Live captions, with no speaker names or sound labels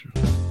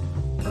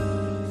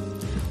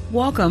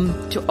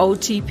Welcome to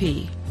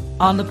OTP,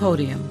 On the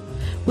Podium,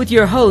 with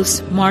your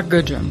host, Mark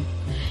Goodrum.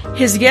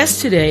 His guest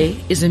today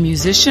is a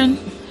musician,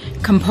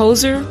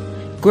 composer,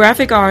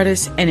 graphic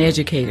artist, and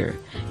educator,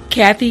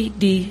 Kathy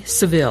Dee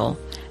Saville,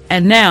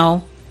 and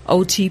now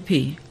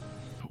OTP.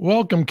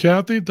 Welcome,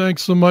 Kathy.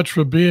 Thanks so much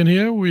for being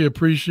here. We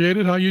appreciate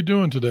it. How you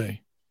doing today?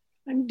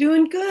 I'm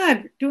doing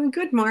good. Doing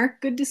good, Mark.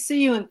 Good to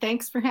see you, and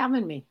thanks for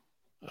having me.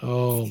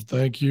 Oh,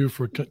 thank you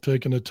for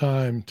taking the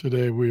time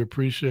today. We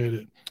appreciate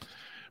it.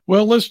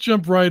 Well, let's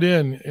jump right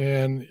in.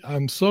 And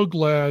I'm so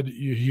glad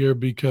you're here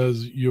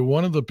because you're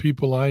one of the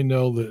people I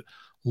know that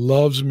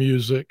loves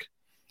music.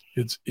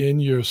 It's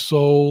in your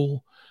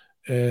soul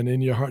and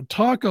in your heart.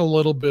 Talk a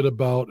little bit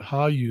about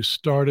how you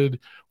started.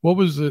 What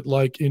was it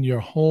like in your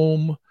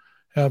home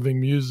having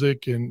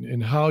music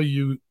and how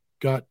you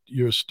got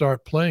your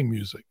start playing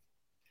music?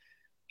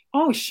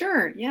 Oh,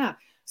 sure. Yeah.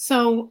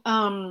 So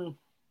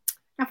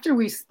after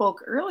we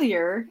spoke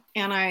earlier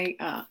and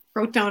I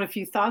wrote down a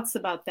few thoughts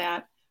about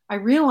that, I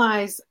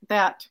realized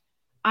that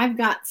I've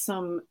got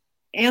some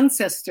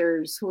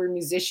ancestors who were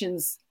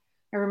musicians.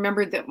 I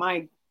remembered that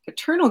my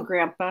paternal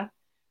grandpa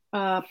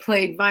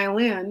played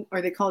violin,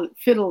 or they called it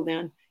fiddle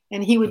then,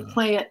 and he would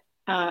play at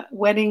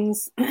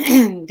weddings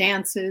and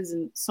dances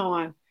and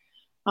so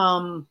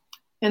on.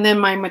 And then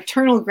my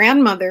maternal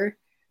grandmother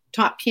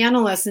taught piano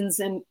lessons,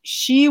 and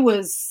she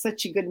was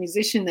such a good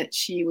musician that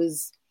she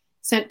was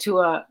sent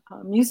to a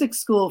music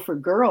school for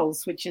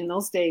girls, which in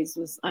those days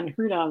was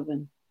unheard of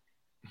and,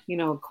 you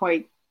know,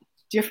 quite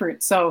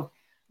different. So,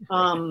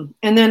 and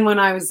then when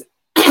I was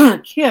a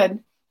kid,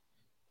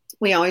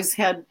 we always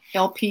had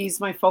LPs.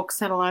 My folks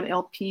had a lot of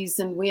LPs,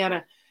 and we had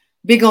a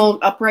big old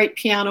upright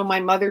piano.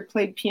 My mother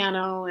played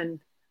piano, and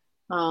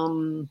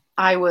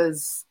I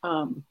was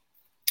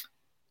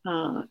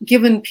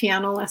given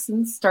piano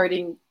lessons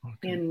starting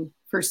in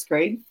first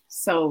grade.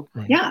 So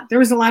yeah, there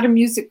was a lot of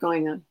music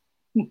going on.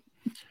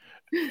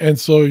 And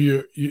so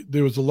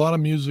there was a lot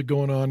of music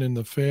going on in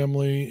the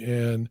family,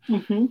 and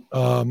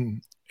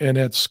and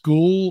at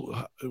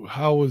school.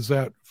 How was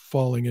that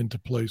falling into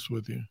place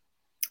with you?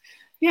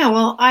 Yeah,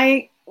 well,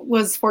 I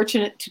was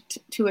fortunate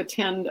to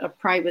attend a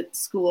private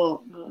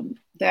school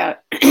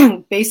that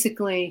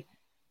basically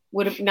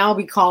would have now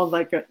be called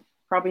like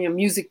probably a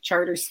music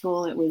charter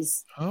school. It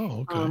was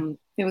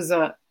it was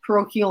a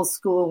parochial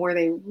school where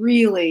they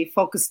really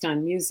focused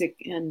on music,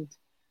 and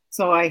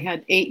so I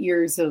had 8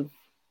 years of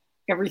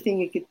everything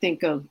you could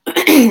think of.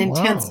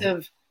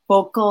 Intensive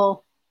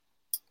vocal,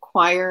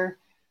 choir.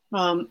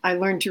 I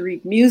learned to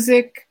read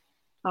music.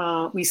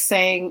 We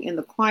sang in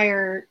the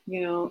choir,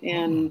 you know,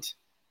 and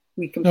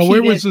we competed. Now,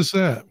 where was this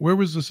at? Where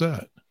was this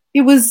at?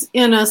 It was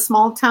in a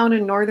small town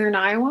in northern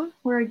Iowa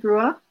where I grew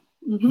up.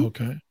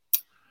 Okay.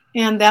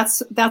 And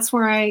that's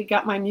where I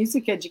got my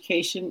music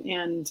education,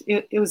 and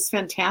it was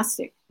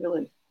fantastic,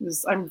 really.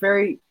 I'm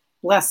very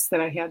blessed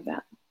that I had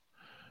that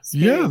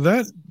experience.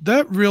 Yeah,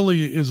 that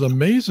really is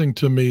amazing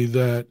to me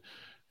that,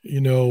 you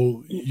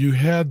know, you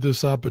had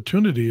this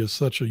opportunity at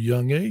such a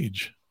young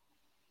age.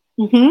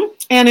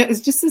 And it was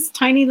just this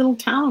tiny little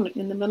town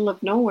in the middle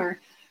of nowhere.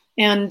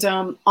 And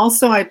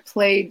also I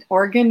played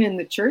organ in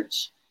the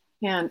church,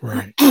 and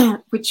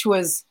which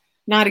was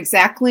not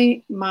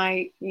exactly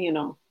my, you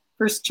know,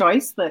 first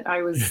choice, but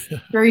I was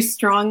very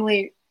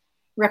strongly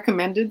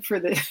recommended for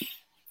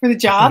the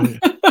job.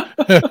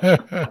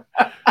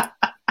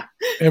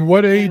 And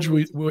what age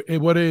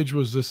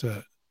was this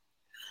at?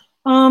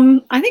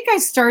 I think I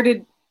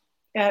started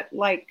at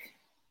like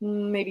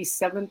maybe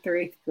 7th or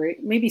 8th grade,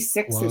 maybe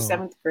 6th or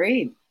 7th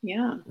grade.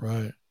 Yeah.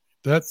 Right.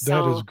 That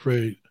is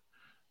great.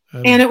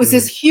 And it was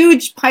this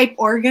huge pipe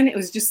organ. It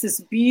was just this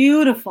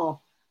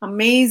beautiful,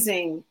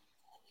 amazing,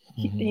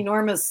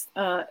 enormous.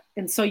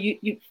 And so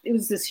it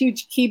was this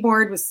huge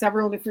keyboard with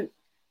several different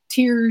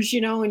tiers,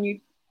 you know, and you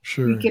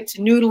get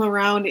to noodle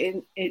around,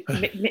 and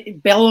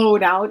it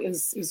bellowed out. It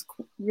was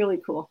really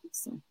cool.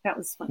 So that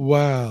was fun.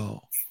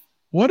 Wow.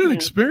 What an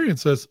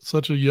experience at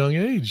such a young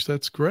age.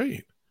 That's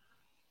great.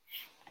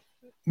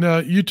 Now,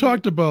 you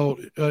talked about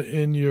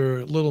in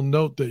your little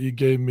note that you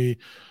gave me,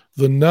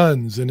 the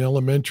nuns in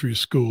elementary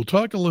school.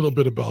 Talk a little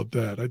bit about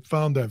that. I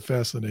found that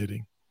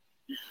fascinating.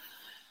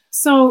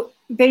 So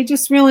they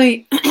just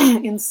really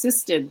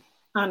insisted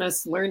on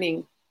us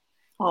learning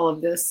all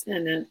of this.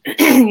 And then,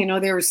 you know,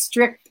 they were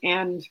strict,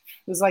 and it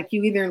was like,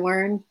 you either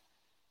learn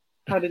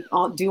how to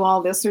do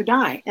all this or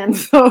die. And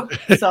so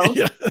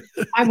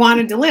I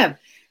wanted to live.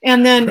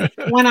 And then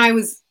when I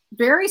was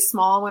very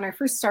small, when I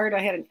first started,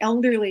 I had an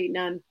elderly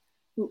nun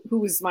who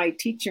was my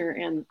teacher,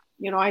 and,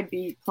 you know, I'd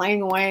be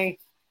playing away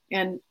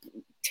and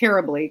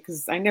terribly,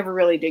 because I never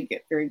really did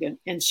get very good.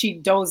 And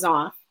she'd doze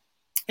off.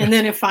 And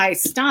then if I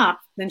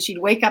stopped, then she'd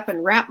wake up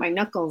and rap my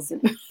knuckles.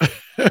 And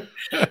it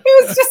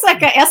was just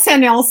like a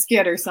SNL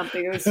skit or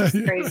something. It was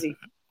just crazy.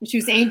 She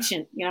was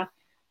ancient, you know.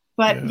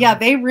 But yeah,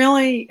 they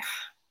really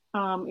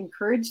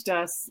encouraged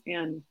us,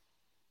 and,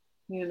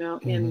 you know,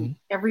 in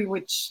every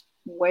which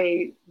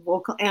way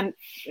vocal. And,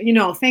 you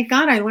know, thank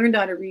God I learned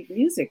how to read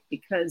music,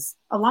 because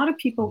a lot of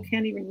people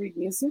can't even read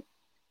music.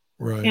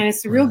 Right. And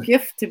it's a real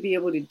gift to be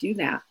able to do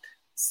that.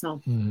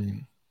 So,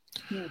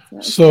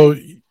 so,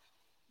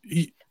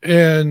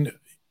 and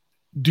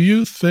do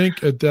you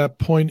think at that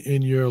point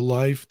in your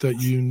life that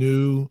you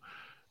knew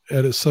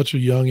at such a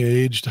young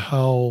age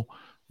how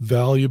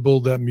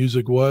valuable that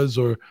music was,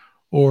 or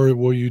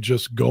were you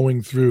just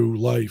going through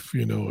life,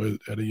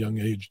 at a young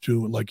age,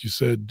 doing, like you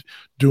said,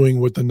 doing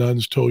what the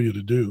nuns told you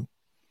to do?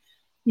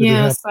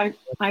 Yes,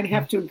 I'd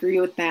have to agree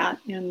with that.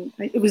 And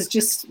it was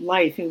just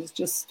life. It was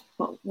just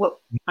what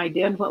I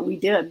did, what we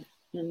did.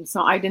 And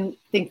so I didn't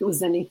think it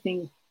was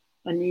anything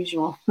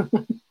unusual.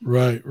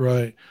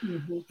 Right.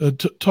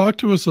 Talk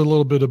to us a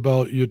little bit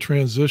about your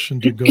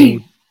transition to go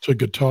to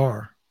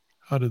guitar.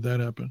 How did that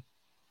happen?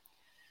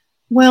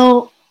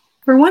 Well,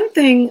 for one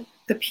thing,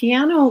 the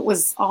piano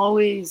was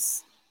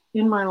always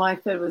in my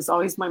life. It was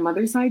always my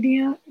mother's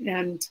idea.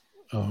 And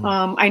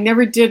I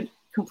never did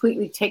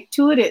completely take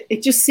to it.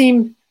 It just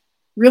seemed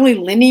really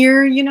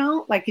linear,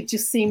 like it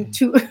just seemed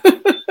too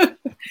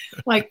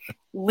like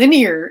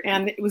linear.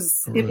 And it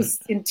was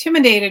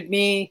intimidated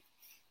me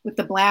with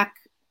the black,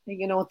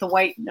 with the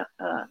white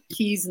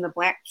keys and the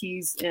black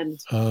keys. And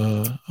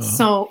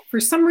so for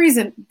some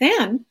reason,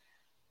 then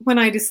when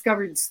I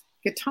discovered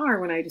guitar,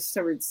 when I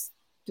discovered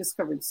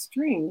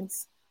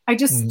strings, I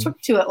just took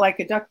to it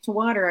like a duck to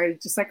water. I was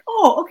just like,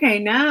 oh, okay,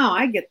 now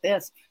I get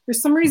this. For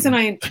some reason,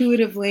 I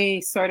intuitively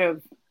sort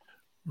of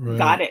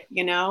got it,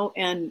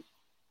 and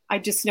I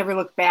just never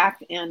looked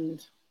back, and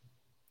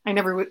I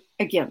never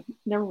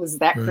was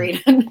that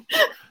great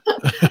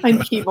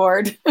on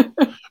keyboard.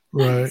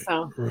 Right.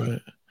 So.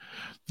 Right.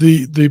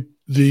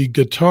 The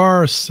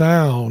guitar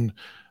sound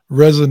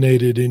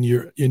resonated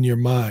in your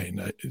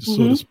mind, so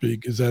to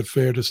speak. Is that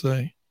fair to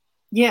say?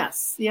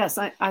 Yes.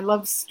 I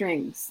love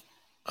strings.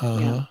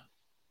 Yeah.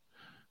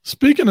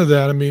 Speaking of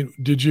that, I mean,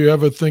 did you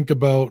ever think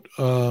about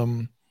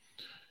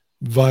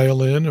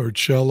violin or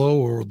cello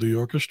or the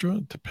orchestra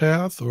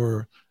path,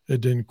 or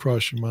it didn't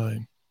cross your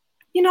mind?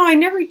 I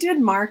never did,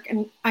 Mark,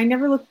 and I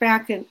never looked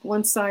back. And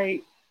once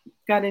I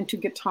got into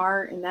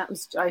guitar, and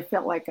I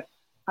felt like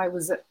I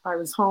was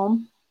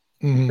home,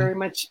 very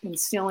much, and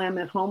still am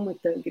at home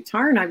with the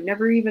guitar. And I've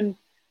never even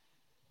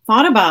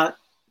thought about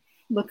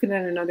looking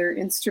at another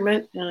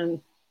instrument.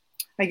 And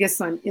I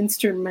guess I'm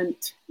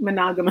instrument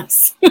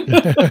monogamous.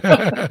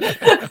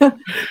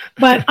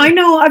 But I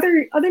know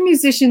other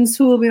musicians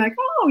who will be like,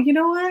 oh, you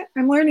know what?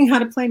 I'm learning how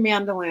to play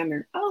mandolin,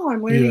 or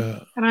I'm learning. Yeah.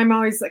 And I'm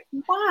always like,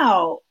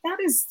 wow, that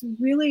is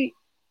really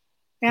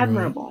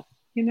admirable,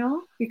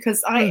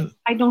 because I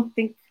don't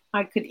think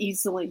I could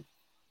easily.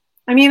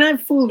 I mean,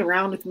 I've fooled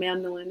around with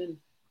mandolin and,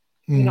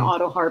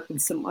 auto harp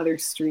and some other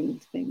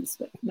stringed things,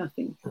 but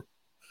nothing.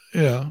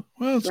 Yeah.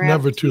 Well, it's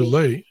never too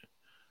late.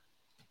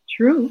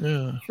 True.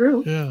 Yeah.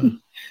 True. Yeah.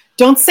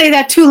 Don't say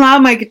that too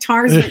loud. My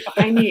guitar's right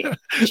behind me.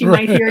 She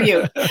might hear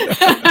you.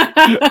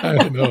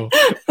 I know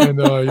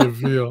how you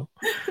feel.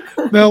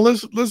 Now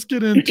let's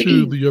get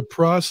into your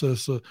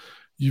process.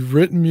 You've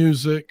written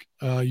music.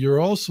 You're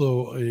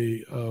also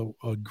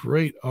a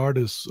great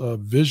artist,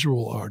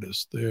 visual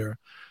artist. There.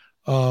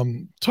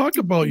 Talk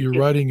about you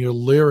writing your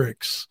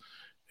lyrics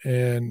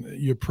and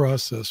your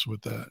process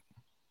with that.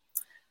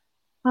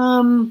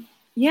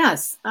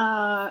 Yes.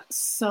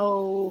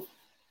 So.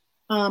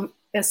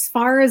 As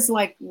far as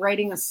like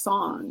writing a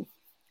song,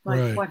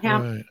 like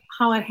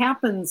how it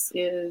happens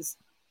is,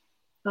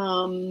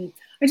 I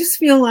just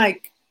feel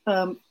like,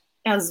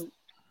 as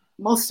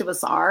most of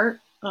us are,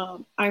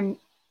 I'm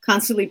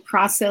constantly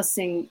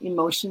processing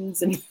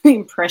emotions and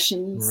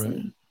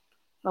impressions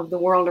of the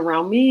world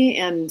around me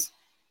and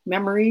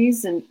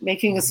memories and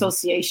making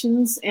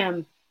associations.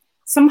 And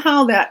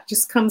somehow that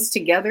just comes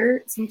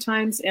together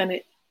sometimes.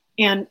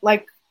 And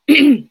like,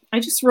 I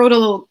just wrote a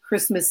little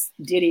Christmas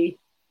ditty,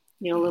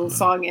 a little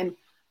song, and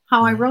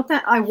how I wrote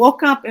that, I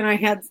woke up and I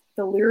had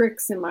the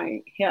lyrics in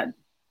my head.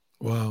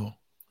 Wow.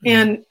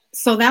 Yeah.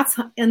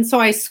 And so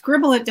I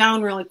scribble it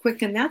down really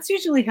quick, and that's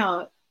usually how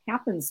it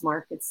happens,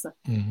 Mark. It's,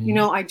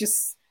 I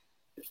just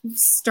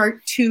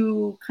start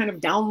to kind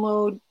of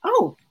download,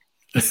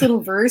 this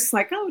little verse,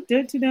 like,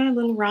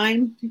 little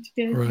rhyme,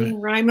 little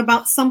rhyme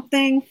about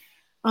something.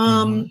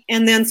 And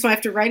then, so I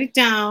have to write it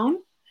down.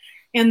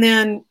 And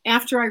then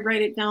after I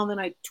write it down, then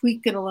I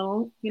tweak it a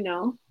little,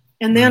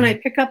 and then I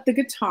pick up the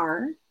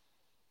guitar,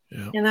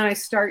 and then I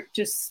start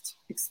just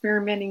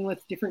experimenting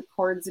with different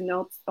chords and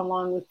notes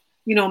along with,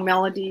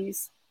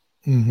 melodies,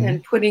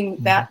 and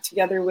putting that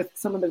together with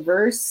some of the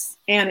verse.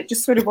 And it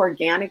just sort of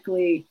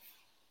organically,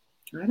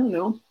 I don't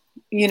know,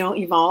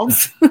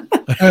 evolves.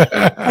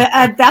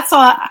 That's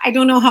all. I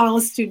don't know how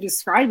else to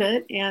describe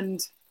it. And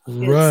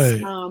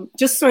it's,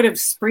 just sort of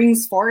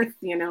springs forth,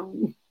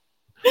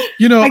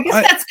 I guess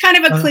that's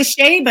kind of a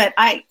cliche, but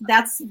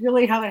that's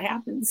really how it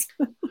happens.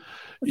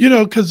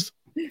 Because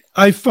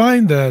I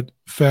find that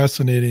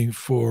fascinating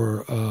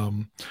for,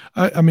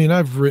 I mean,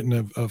 I've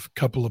written a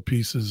couple of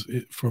pieces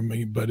for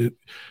me, but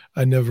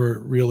I never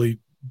really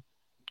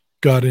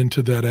got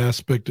into that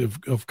aspect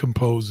of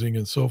composing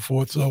and so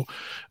forth. So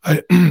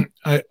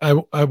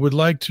I would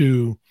like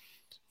to,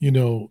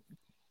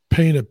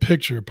 paint a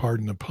picture,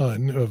 pardon the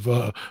pun,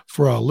 of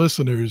for our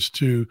listeners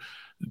to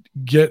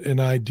get an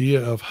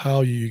idea of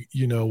how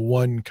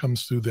one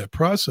comes through that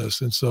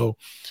process. And so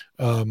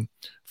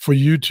for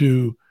you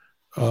to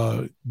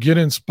get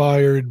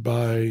inspired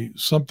by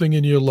something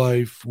in your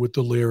life with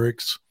the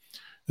lyrics,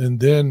 and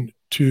then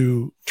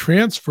to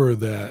transfer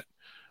that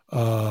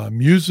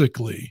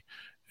musically.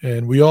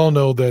 And we all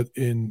know that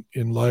in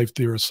life,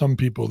 there are some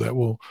people that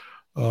will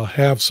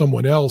have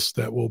someone else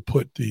that will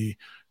put the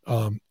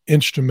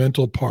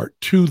instrumental part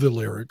to the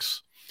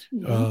lyrics.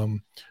 Mm-hmm.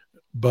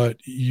 But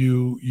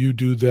you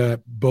do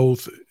that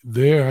both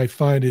there. I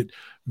find it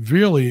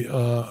really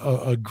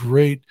a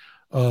great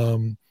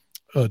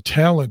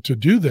talent to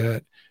do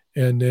that,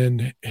 and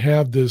then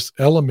have this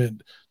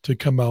element to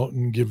come out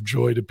and give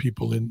joy to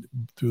people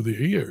through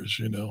their ears.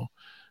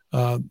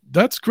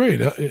 That's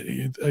great.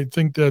 I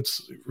think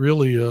that's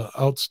really an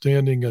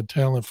outstanding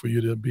talent for you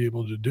to be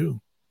able to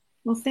do.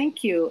 Well,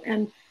 thank you.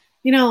 And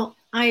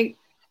I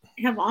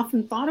have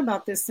often thought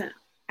about this, and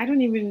I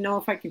don't even know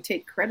if I can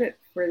take credit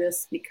for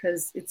this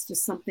because it's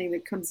just something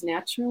that comes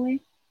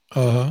naturally.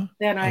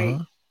 That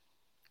I'm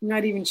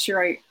not even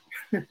sure I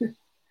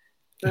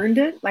earned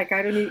it. Like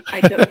I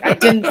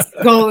didn't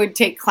go and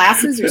take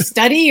classes or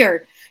study,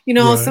 or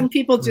some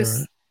people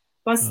just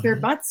bust their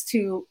butts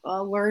to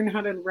learn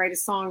how to write a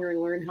song or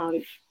learn how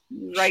to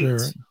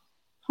write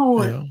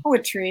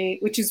poetry,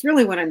 which is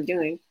really what I'm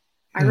doing.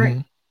 I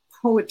write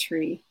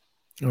poetry,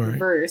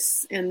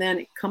 verse, and then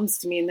it comes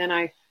to me, and then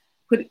I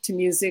put it to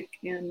music.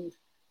 And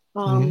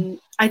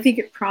I think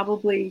it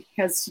probably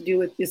has to do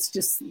with, it's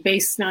just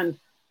based on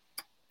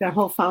the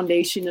whole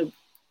foundation of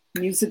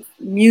music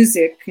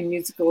and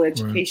musical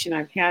education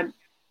I've had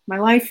my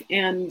life.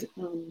 And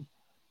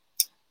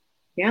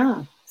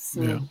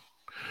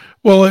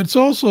well, it's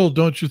also,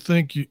 don't you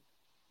think,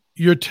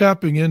 you're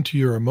tapping into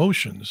your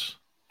emotions?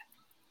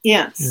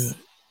 Yes. Yeah.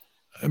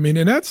 I mean,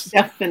 and that's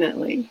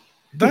definitely,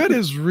 that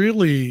is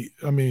really,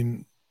 I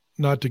mean,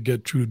 not to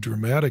get too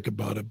dramatic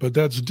about it, but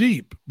that's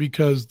deep,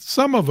 because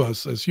some of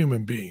us as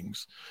human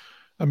beings,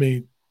 I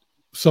mean,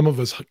 some of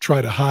us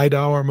try to hide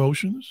our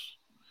emotions.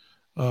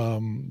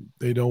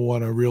 They don't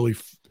want to really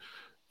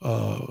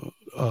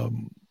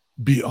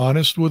be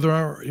honest with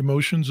our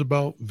emotions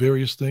about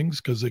various things,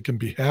 because it can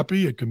be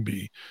happy, it can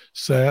be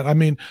sad. I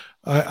mean,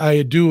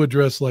 I do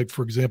address, like,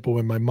 for example,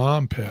 when my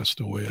mom passed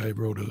away, I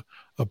wrote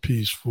a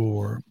piece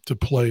to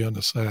play on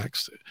the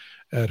sax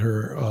at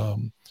her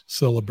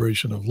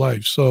celebration of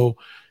life. So,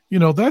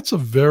 that's a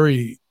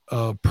very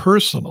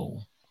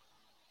personal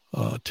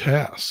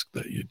task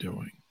that you're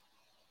doing.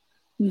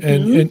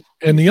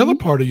 And the other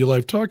part of your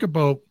life, talk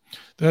about,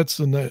 that's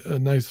a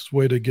nice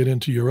way to get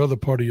into your other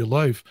part of your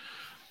life,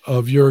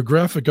 of you're a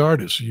graphic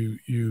artist.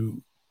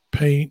 You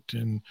paint,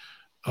 and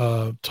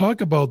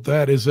talk about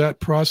that. Is that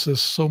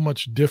process so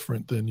much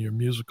different than your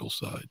musical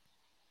side?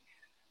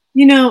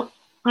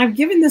 I've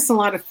given this a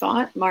lot of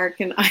thought, Mark,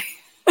 and I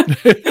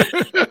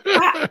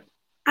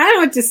don't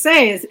know what to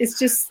say. It's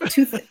just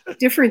two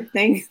different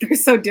things. They're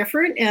so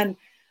different. And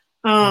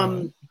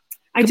Come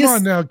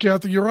on now,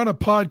 Kathy, you're on a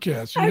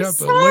podcast. You have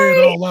to lay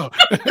it all out.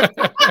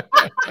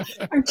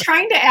 I'm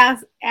trying to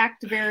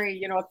act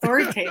very,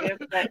 authoritative,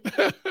 but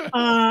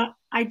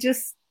I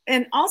just,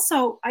 and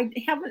also I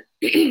haven't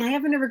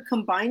ever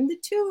combined the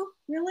two,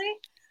 really.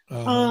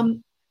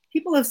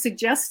 People have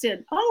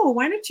suggested,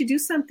 why don't you do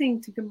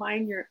something to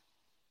combine your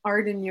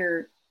art and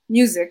your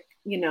music,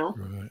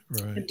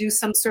 and do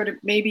some sort of,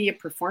 maybe a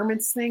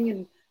performance thing.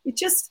 And it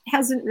just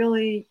hasn't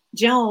really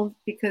gelled,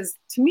 because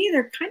to me,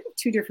 they're kind of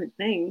two different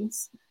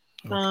things.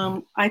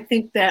 Okay. I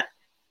think that,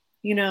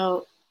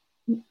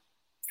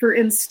 for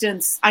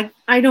instance,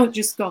 I don't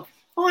just go,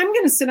 I'm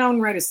going to sit down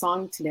and write a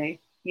song today.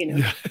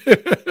 I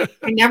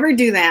never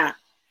do that.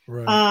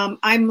 Right.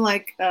 I'm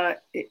like,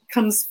 it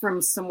comes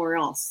from somewhere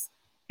else.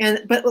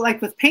 But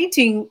like with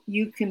painting,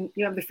 you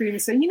have the freedom to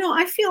say,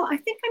 I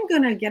think I'm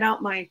going to get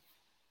out my,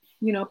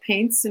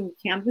 paints and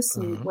canvas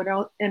and what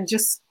else, and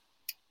just,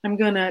 I'm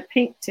going to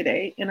paint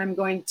today, and I'm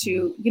going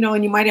to,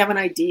 and you might have an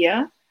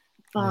idea,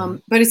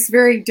 but it's a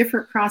very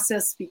different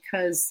process,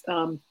 because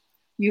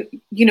you're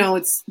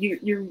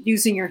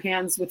using your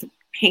hands with a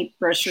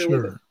paintbrush or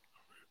with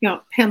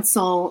a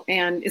pencil,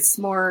 and it's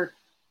more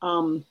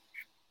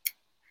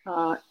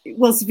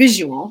it's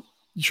visual.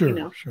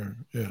 Sure.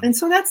 Yeah. And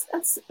so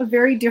that's a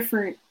very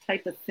different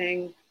type of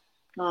thing.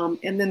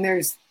 And then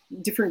there's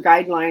different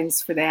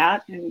guidelines for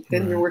that, and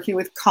then you're working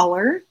with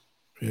color,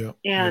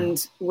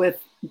 and with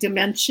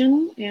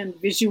dimension and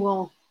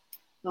visual,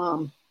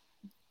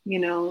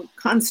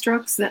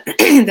 constructs that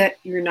that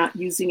you're not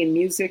using in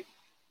music.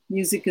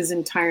 Music is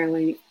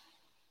entirely,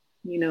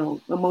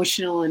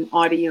 emotional and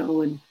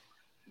audio. And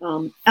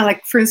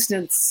like, for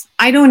instance,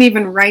 I don't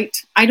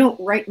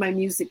write my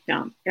music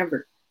down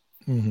ever.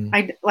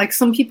 I, like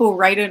some people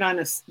write it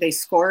they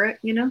score it,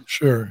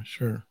 Sure.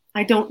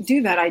 I don't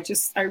do that.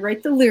 I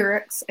write the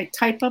lyrics. I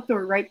type up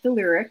or write the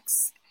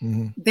lyrics.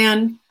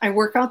 Then I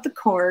work out the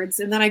chords,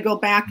 and then I go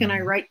back and I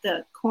write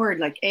the chord,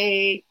 like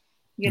A,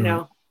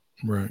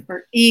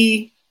 or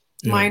E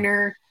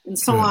minor, and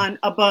so on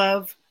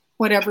above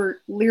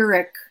whatever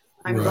lyric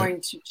I'm Right.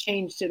 going to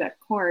change to that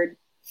chord.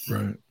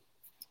 Right.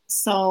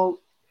 So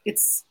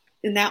it's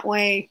in that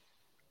way,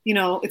 you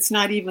know, it's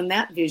not even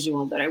that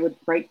visual that I would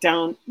write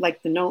down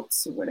like the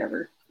notes or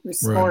whatever, or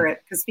score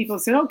it. Because people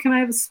say, oh, can I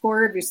have a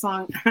score of your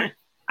song?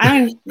 I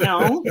don't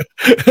know.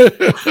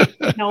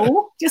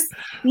 No, just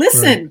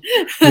listen.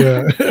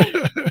 Right.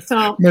 Yeah.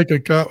 So make a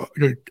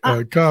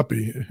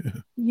copy.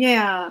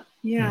 Yeah.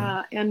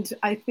 And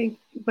I think,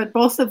 but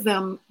both of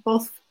them,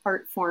 both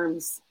art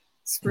forms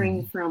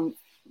spring from,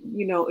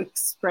 you know,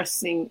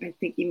 expressing, I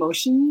think,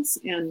 emotions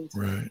and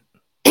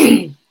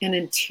an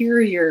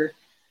interior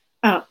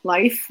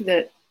life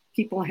that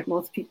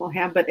most people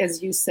have. But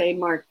as you say,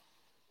 Mark,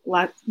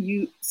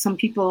 some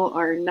people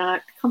are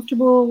not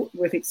comfortable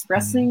with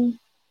expressing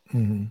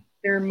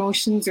their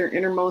emotions or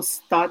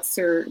innermost thoughts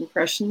or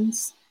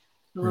impressions.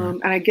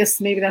 And I guess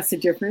maybe that's the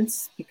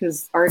difference,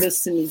 because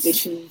artists and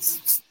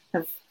musicians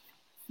have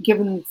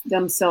given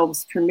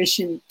themselves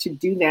permission to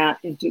do that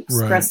and to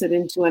express it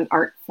into an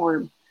art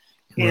form.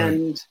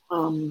 And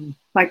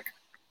like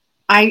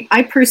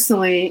I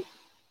personally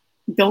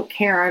don't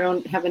care. I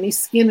don't have any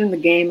skin in the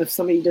game if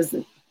somebody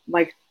doesn't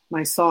like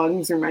my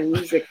songs or my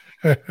music.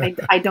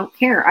 I don't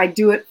care. I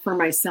do it for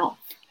myself.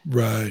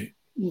 Right.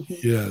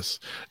 Yes.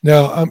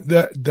 Now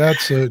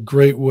that's a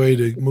great way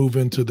to move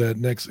into that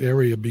next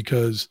area,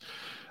 because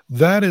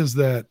that is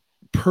that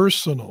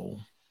personal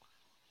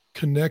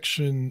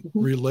connection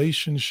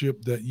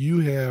relationship that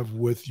you have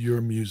with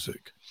your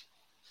music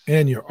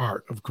and your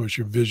art, of course,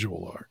 your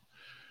visual art.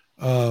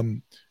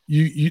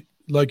 You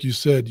like you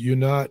said, you're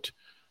not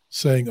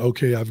saying,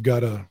 okay, I've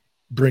got to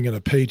bring in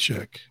a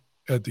paycheck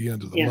at the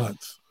end of the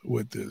month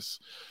with this.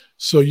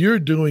 So you're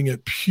doing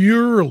it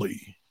pure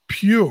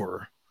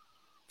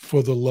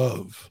for the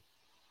love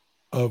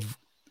of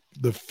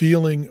the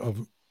feeling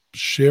of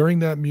sharing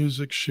that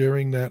music,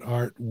 sharing that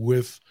art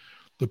with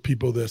the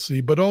people that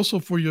see, but also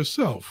for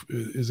yourself.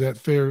 Is that a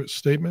fair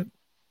statement?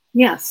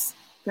 Yes,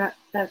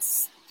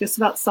 that's just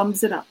about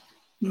sums it up.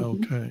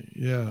 Okay,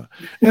 yeah,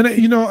 and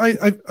you know,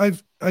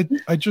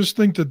 I just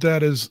think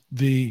that is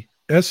the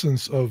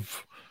essence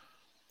of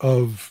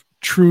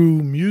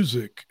true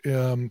music.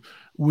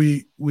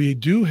 We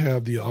do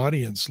have the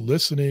audience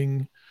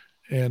listening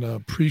and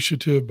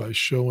appreciative by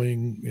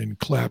showing and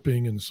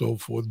clapping and so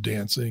forth,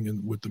 dancing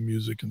and with the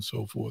music and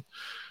so forth.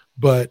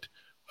 But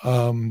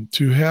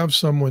to have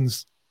someone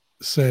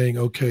saying,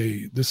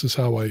 okay, this is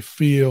how I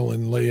feel,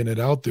 and laying it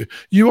out there.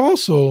 You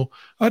also,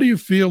 how do you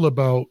feel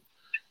about,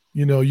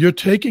 you know, you're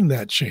taking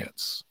that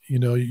chance, you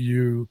know,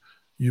 you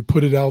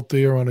put it out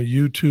there on a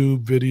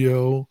YouTube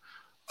video,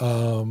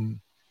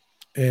 and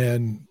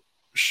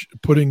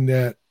putting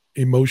that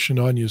emotion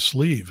on your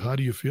sleeve. How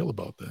do you feel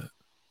about that?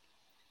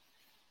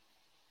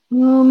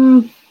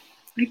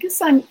 I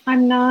guess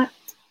I'm not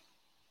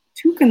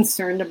too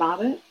concerned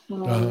about it.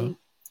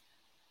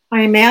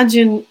 I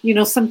imagine, you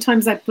know,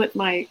 sometimes I put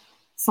my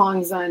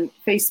songs on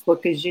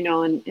Facebook, as you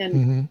know,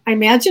 and I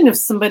imagine if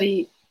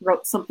somebody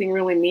wrote something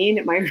really mean,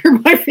 it might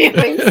hurt my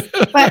feelings,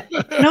 but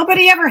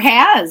nobody ever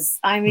has.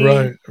 I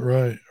mean,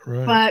 right.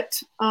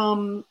 But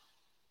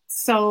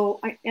so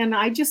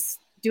I just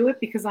do it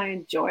because I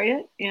enjoy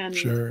it, and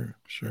sure.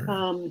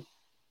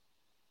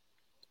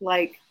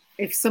 Like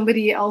if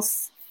somebody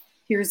else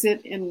hears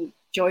it and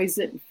enjoys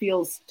it and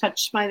feels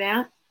touched by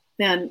that,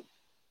 then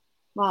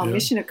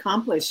mission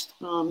accomplished,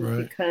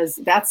 because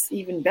that's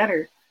even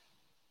better.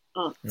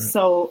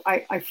 So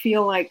I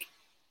feel like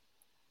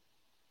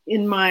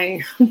in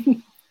my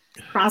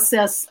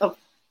process of,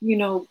 you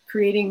know,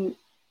 creating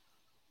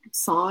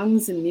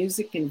songs and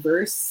music and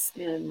verse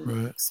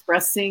and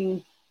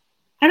expressing,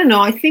 I don't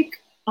know, I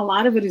think a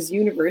lot of it is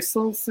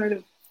universal sort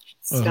of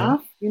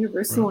stuff,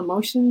 universal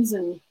emotions.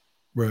 And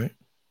I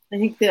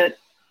think that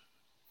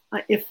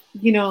if,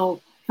 you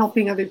know,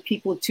 helping other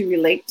people to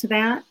relate to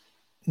that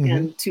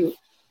and to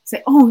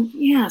say, oh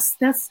yes,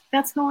 that's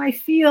how I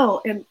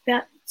feel, and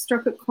that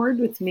struck a chord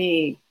with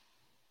me,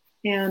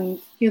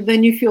 and you know,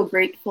 then you feel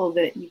grateful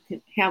that you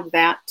can have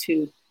that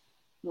to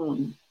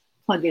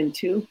plug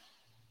into,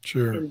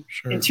 and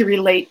to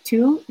relate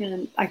to.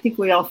 And I think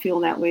we all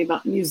feel that way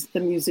about the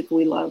music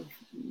we love.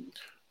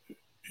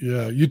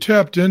 Yeah, you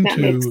tapped into. That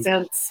makes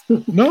sense.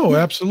 No,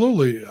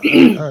 absolutely.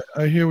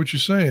 I hear what you're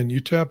saying. You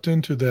tapped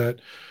into that.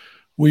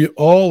 We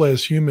all,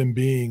 as human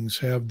beings,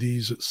 have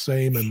these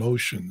same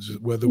emotions,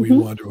 whether we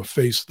want to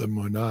efface them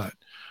or not.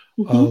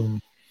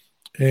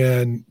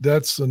 And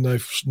that's a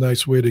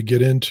nice way to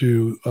get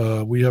into.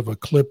 We have a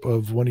clip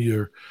of one of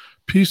your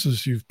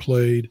pieces you've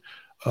played.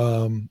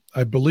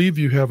 I believe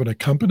you have an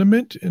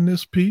accompaniment in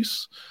this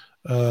piece.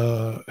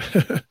 You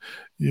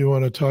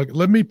want to talk?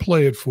 Let me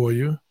play it for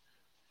you,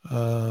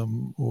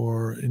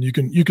 and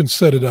you can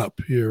set it up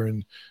here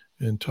and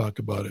talk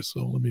about it.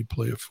 So let me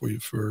play it for you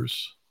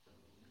first.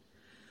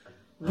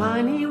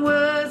 Lonnie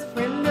was a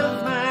friend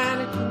of mine,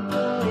 a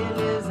twinkle in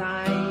his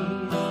eyes.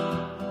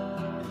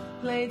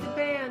 Played the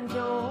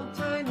banjo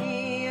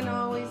old-timey and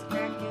always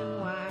cracking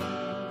wise.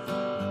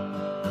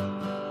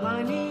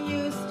 Lonnie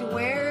used to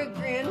wear a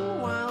grin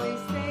while he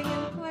sang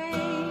and played.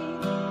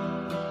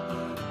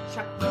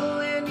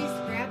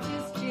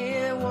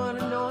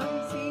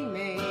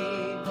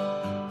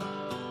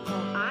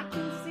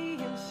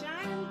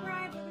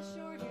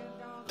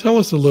 Tell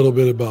us a little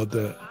bit about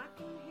that.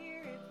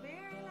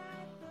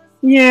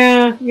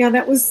 Yeah,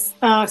 that was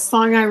a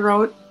song I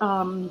wrote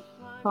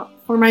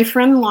for my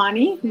friend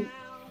Lonnie, who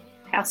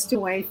passed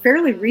away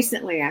fairly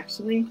recently,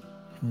 actually,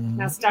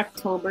 last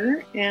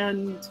October.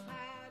 And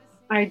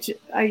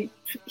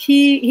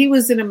he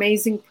was an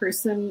amazing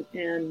person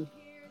and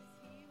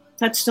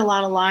touched a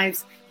lot of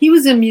lives. He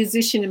was a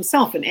musician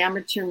himself, an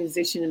amateur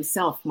musician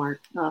himself,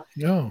 Mark.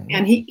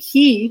 And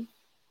he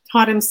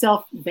taught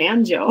himself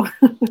banjo.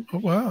 Oh,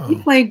 wow. He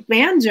played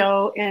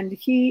banjo, and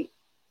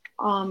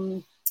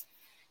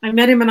I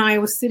met him in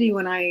Iowa City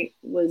when I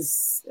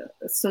was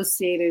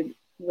associated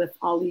with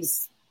all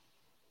these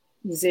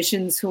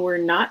musicians who were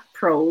not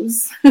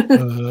pros,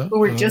 who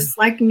were just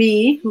like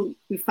me, who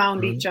we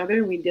found each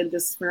other. We did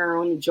this for our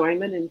own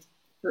enjoyment and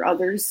for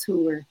others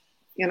who were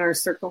in our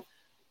circle.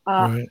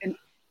 And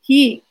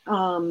he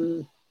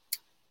came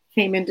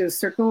into a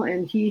circle,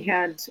 and he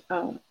had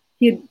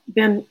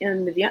been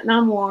in the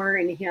Vietnam War,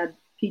 and he had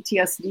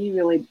PTSD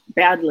really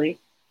badly.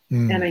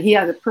 And he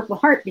had a Purple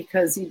Heart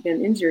because he'd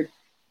been injured.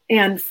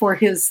 And for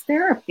his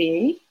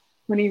therapy,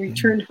 when he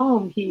returned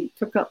home, he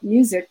took up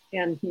music,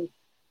 and he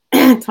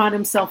taught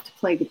himself to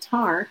play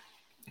guitar.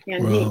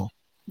 And he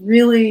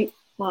really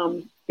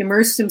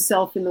immersed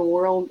himself in the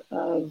world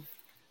of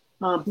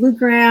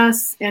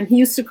bluegrass. And he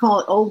used to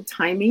call it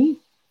old-timey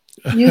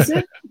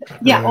music.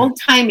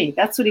 Old-timey.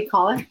 That's what he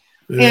called it.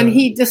 Yeah. And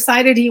he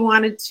decided he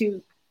wanted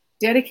to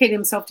dedicate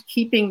himself to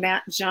keeping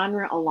that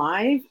genre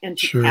alive and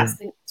to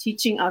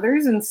teaching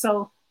others. And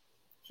so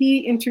he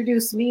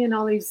introduced me and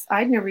all these,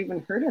 I'd never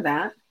even heard of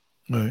that.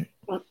 Right.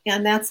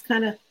 And that's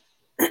kind of,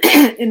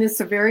 and it's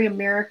a very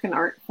American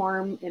art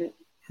form, and it,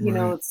 you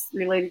know, it's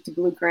related to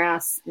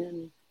bluegrass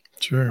and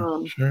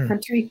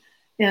country.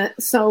 And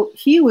so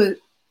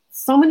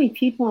so many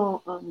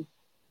people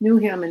knew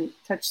him and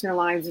touched their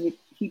lives, and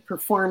he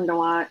performed a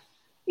lot,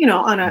 you know,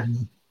 on a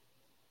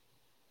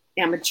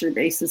amateur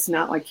basis,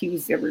 not like he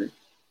was ever,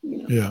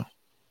 you know,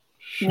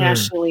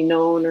 nationally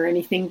known or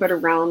anything, but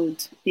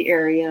around the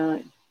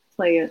area,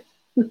 play at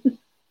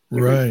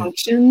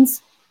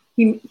functions.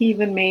 He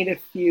even made a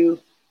few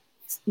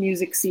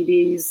music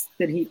CDs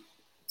that he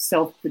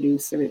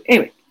self-produced.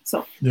 Anyway,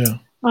 so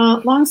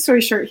long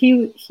story short,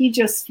 he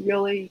just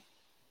really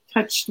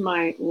touched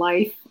my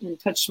life and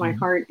touched my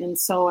heart, and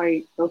so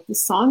I wrote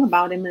this song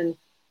about him, and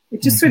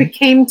it just sort of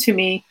came to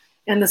me.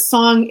 And the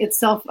song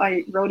itself,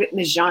 I wrote it in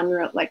a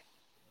genre like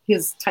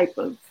his type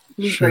of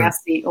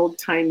bluegrassy,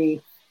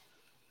 old-timey,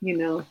 you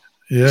know,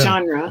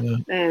 genre.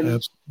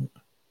 And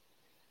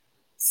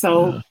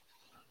so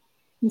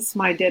it's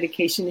my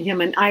dedication to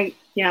him. And I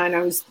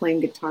was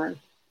playing guitar.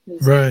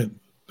 Right.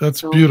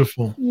 That's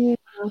beautiful.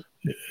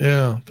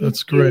 Yeah,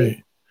 that's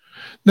great.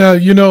 Now,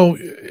 you know,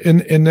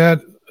 in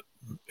that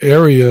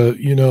area,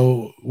 you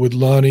know, with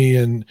Lonnie,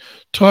 and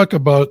talk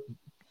about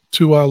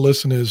to our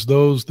listeners,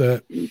 those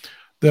that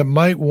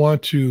might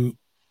want to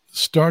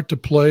start to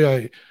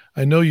play.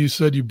 I know you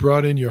said you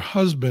brought in your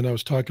husband. I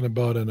was talking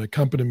about an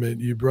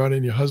accompaniment. You brought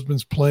in your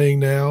husband's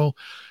playing now.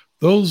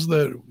 Those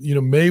that, you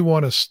know, may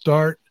want to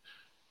start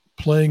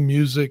playing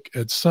music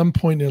at some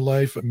point in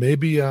life,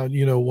 maybe,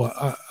 you know,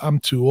 I'm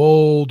too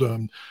old.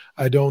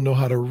 I don't know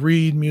how to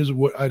read music.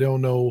 I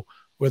don't know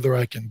whether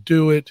I can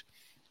do it.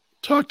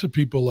 Talk to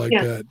people like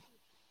that.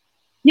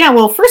 Yeah.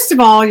 Well, first of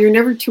all, you're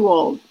never too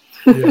old.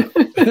 Yeah.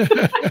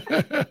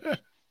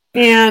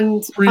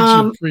 And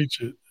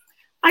preach it.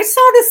 I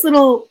saw this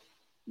little,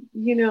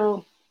 you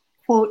know,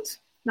 quote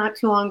not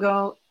too long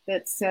ago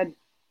that said,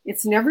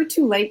 "It's never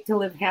too late to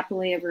live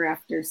happily ever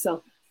after."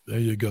 So there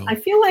you go. I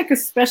feel like,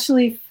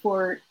 especially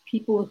for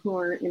people who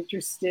are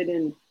interested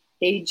in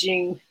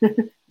aging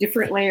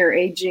differently or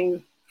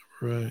aging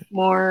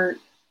more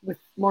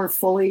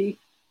fully,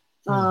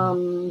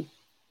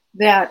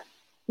 that,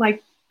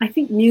 like, I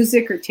think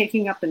music or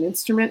taking up an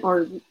instrument,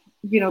 or,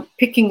 you know,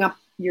 picking up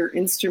your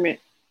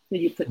instrument that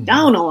you put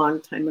down a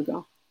long time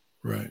ago,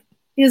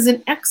 is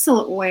an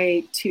excellent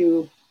way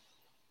to,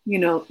 you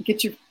know,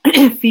 get your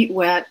feet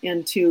wet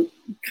and to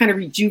kind of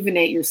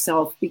rejuvenate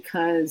yourself.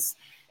 Because,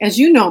 as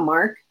you know,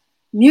 Mark,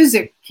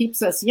 music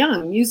keeps us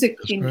young. Music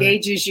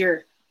engages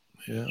your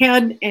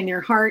head and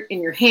your heart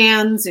and your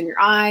hands and your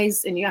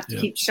eyes, and you have to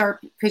keep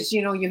sharp, because,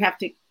 you know, you have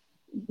to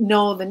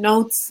know the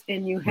notes,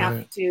 and you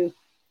have to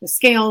the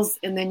scales,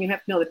 and then you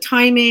have to know the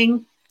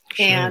timing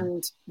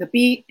and the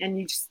beat,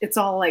 and it's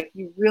all like,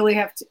 you really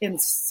have to, and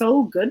it's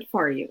so good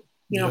for you,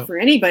 you know, for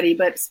anybody,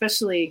 but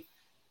especially,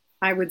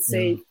 I would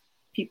say,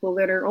 people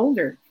that are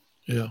older.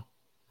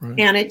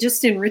 And it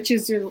just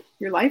enriches your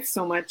life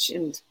so much.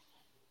 And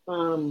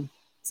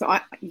so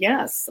I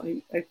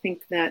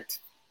think that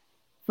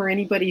for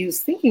anybody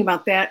who's thinking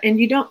about that, and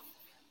you don't,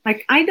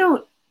 like, I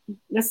don't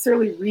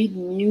necessarily read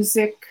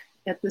music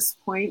at this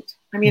point.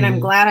 I mean, I'm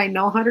glad I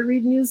know how to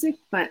read music,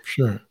 but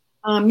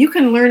you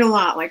can learn a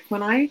lot. Like,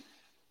 when I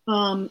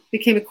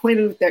became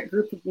acquainted with that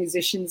group of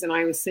musicians in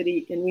Iowa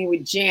City, and we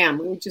would jam,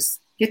 we would just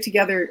get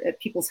together at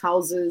people's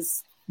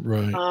houses,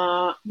 you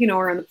know,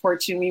 or on the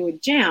porch, and we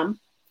would jam.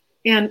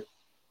 And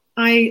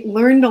I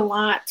learned a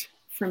lot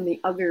from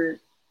the other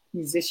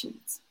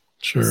musicians.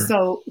 Sure.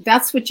 So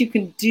that's what you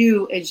can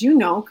do, as you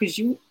know, because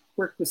you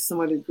work with some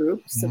other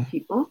groups of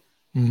people,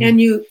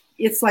 and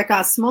it's like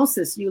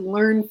osmosis. You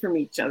learn from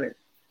each other.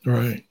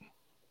 Right.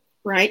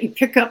 Right. You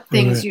pick up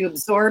things, Right. you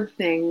absorb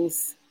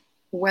things,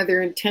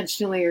 whether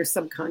intentionally or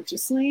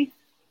subconsciously.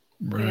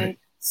 Right. And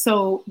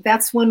so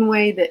that's one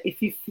way that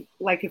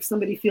if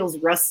somebody feels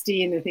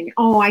rusty and they're thinking,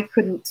 oh, I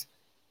couldn't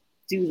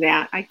do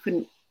that. I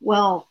couldn't.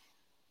 Well,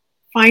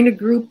 find a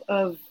group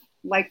of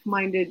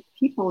like-minded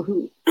people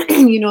who,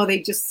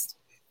 they just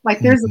like,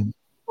 there's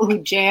people who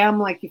jam.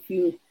 Like if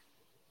you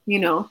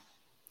look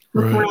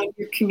Right. around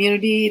your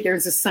community,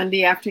 there's a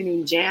Sunday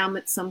afternoon jam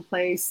at some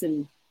place,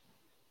 and,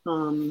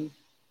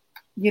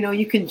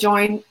 you can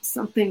join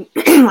something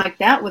like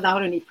that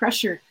without any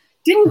pressure.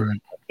 Didn't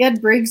Right.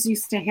 Ed Briggs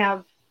used to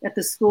have at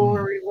the school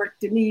where we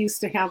worked, didn't he used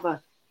to have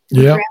a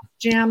Yeah. bluegrass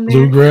jam there?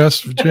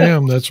 Bluegrass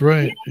jam. That's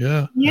right.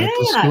 Yeah. At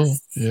the school.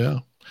 Yes. Yeah.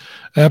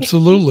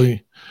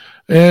 Absolutely.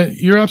 And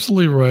you're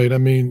absolutely right. I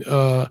mean,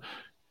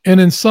 and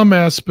in some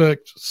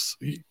aspects,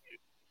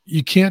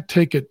 you can't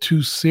take it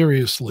too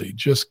seriously.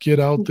 Just get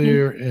out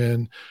there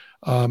and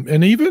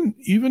even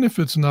if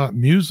it's not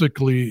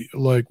musically,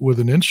 like with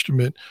an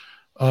instrument,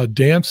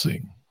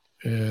 dancing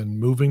and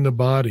moving the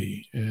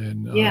body,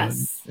 and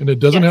Yes. and it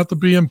doesn't Yes. have to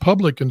be in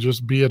public, and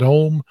just be at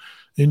home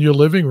in your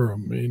living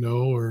room,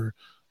 or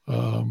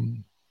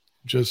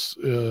just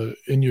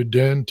in your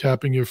den,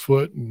 tapping your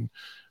foot, and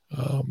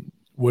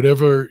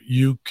whatever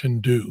you can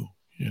do,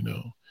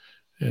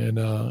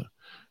 and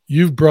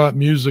you've brought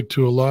music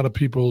to a lot of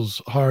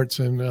people's hearts,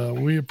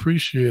 and we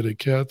appreciate it,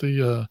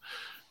 Kathy.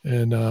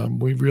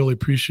 And we really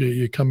appreciate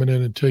you coming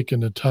in and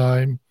taking the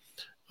time.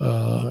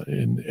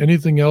 And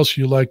anything else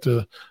you like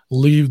to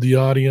leave the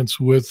audience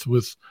with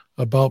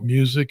about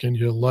music and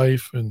your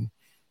life, and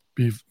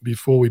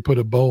before we put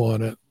a bow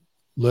on it,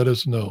 let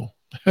us know.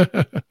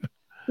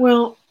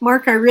 Well,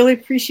 Mark, I really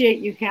appreciate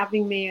you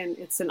having me, and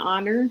it's an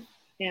honor.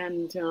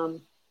 And,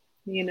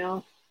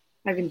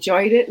 I've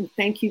enjoyed it, and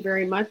thank you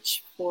very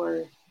much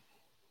for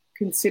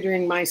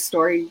considering my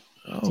story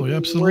Oh,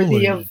 absolutely.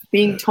 worthy of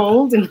being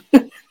told, and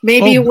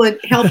maybe it would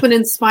help and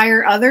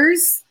inspire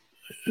others,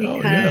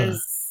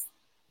 because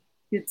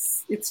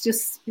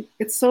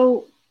it's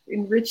so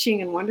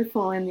enriching and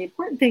wonderful. And the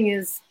important thing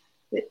is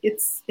that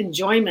it's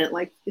enjoyment.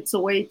 Like, it's a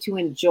way to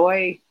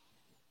enjoy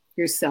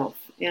yourself,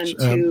 and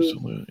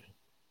Absolutely.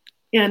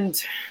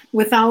 and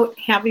without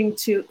having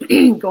to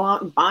go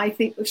out and buy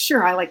things.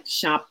 Sure, I like to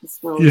shop as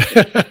well.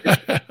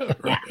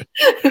 Yeah.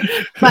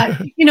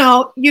 But you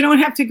don't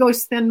have to go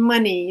spend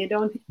money. You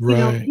don't.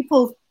 Right.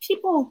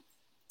 People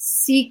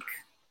seek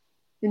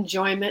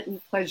enjoyment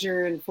and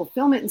pleasure and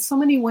fulfillment in so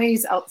many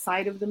ways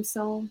outside of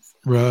themselves.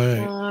 Right.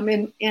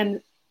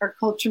 And our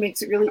culture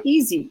makes it really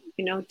easy,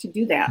 to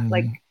do that.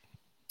 Like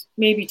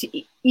maybe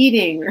to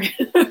eating, or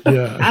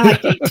Yeah. I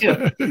like to eat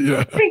too.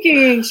 Yeah.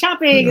 Drinking,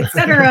 shopping,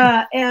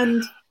 etc.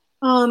 And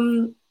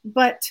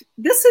but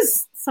this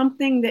is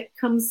something that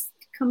comes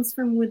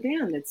from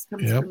within. It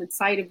comes from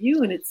inside of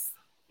you, and it's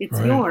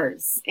Right.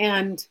 yours.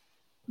 And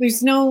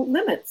there's no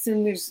limits,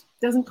 and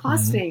doesn't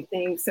cost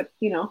anything except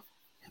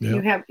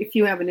if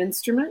you have an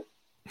instrument.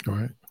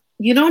 Right.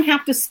 You don't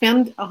have to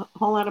spend a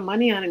whole lot of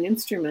money on an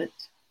instrument.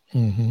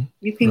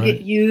 You can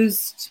get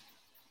used,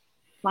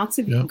 lots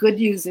of good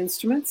used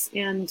instruments,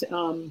 and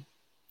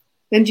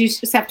then you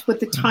just have to put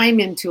the time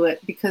into it,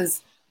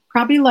 because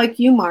probably like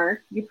you,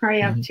 Mark, you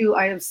probably have too.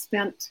 I have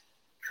spent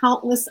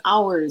countless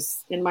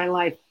hours in my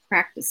life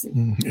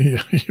practicing.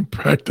 Yeah, you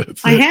practice.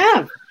 I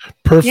have.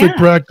 Perfect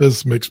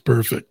practice makes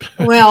perfect.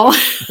 Well,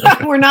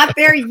 we're not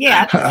there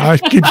yet. I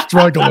keep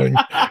struggling.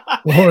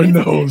 Lord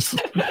knows.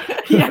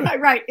 Yeah,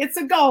 right. It's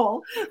a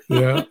goal.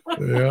 Yeah.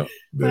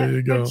 There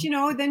you go.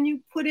 But then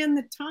you put in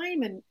the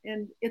time,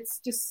 and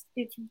it's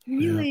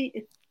really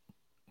it's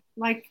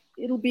like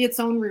it'll be its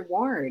own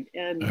reward,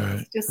 and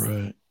it's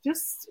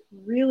just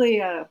really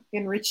a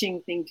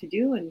enriching thing to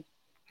do, and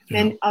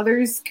then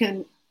others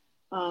can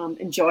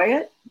enjoy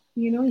it.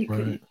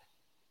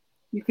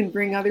 You can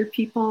bring other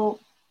people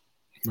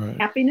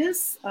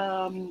happiness.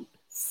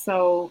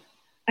 So,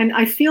 and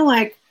I feel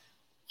like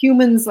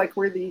humans, like,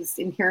 we're these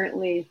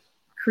inherently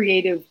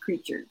creative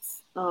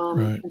creatures.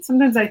 And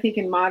sometimes I think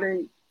in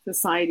modern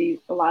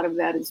society, a lot of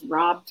that is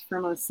robbed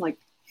from us. Like,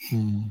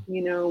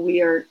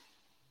 we are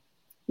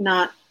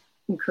not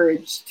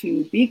encouraged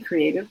to be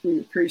creative. We're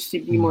encouraged to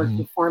be more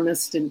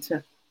conformist, and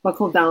to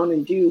buckle down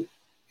and do,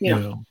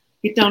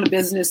 get down to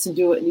business and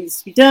do what needs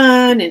to be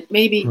done. And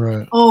maybe,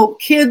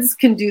 kids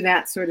can do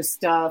that sort of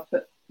stuff.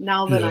 But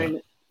now that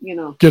I'm,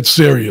 get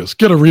serious,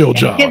 get a real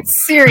job. Get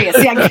serious.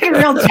 Yeah, get a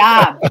real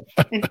job,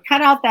 and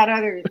cut out that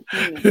other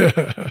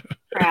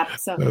crap.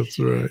 So that's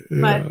right.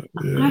 But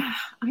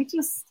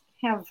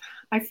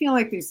I feel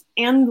like there's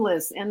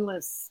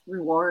endless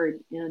reward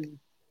in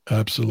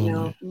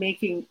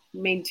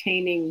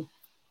maintaining,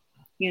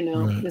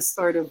 this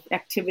sort of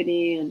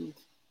activity, and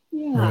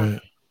Right.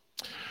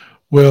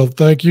 Well,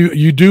 thank you.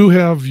 You do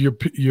have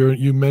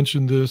you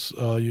mentioned this,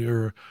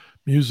 your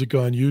music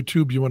on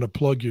YouTube. You want to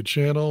plug your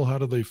channel? How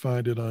do they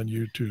find it on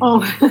YouTube?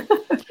 Oh,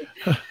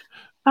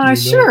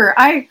 Sure.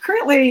 I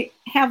currently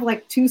have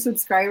like 2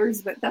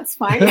 subscribers, but that's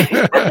fine.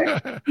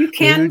 You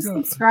can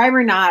subscribe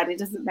or not. It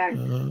doesn't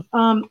matter.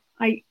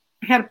 I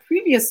had a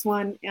previous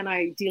one and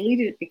I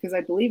deleted it because I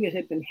believe it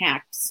had been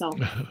hacked. So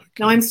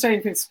now I'm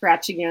starting from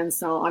scratch again.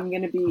 So I'm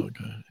going to be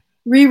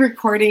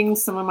re-recording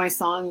some of my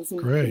songs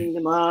and putting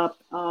them up.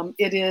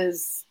 It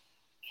is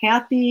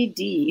Kathy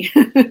Dee.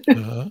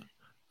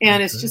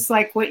 And it's just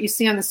like what you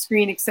see on the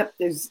screen, except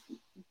there's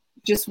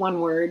just one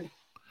word.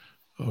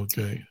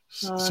 Okay.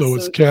 So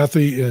it's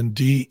Kathy and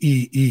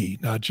D-E-E,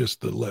 not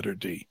just the letter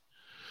D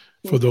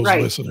for those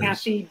listeners.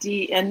 Kathy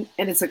D, and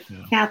it's a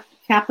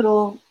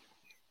capital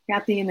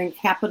Kathy and then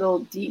capital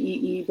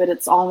D-E-E, but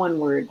it's all one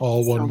word.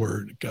 All one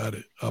word. Got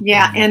it.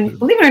 And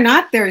believe it or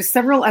not, there's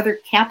several other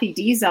Kathy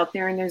D's out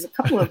there, and there's a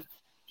couple of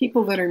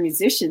people that are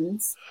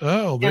musicians.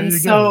 Oh, there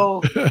you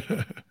go.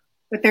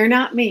 But they're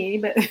not me,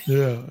 but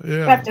you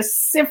have to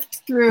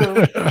sift through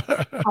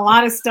a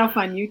lot of stuff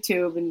on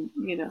YouTube and,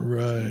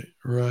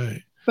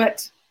 Right.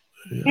 But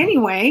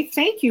anyway,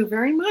 thank you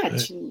very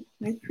much. And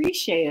I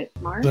appreciate it,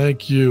 Mark.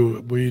 Thank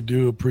you. We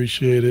do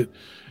appreciate it.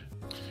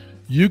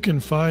 You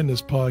can find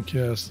this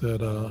podcast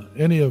at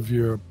any of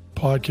your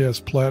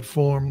podcast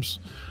platforms.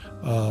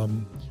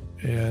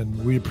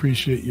 And we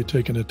appreciate you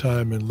taking the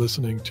time and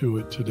listening to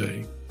it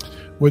today.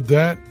 With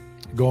that,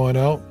 going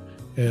out,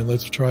 and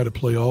let's try to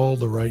play all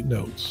the right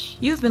notes.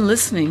 You've been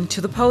listening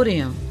to The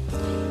Podium.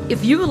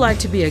 If you would like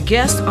to be a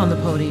guest on The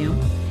Podium,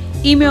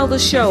 email the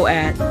show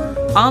at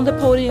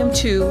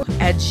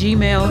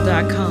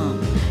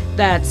onthe-podium2@gmail.com.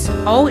 That's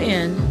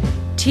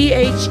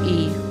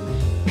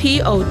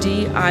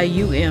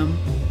ONTHEPODIUM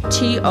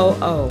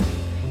TOO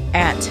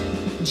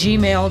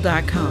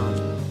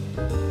 @gmail.com.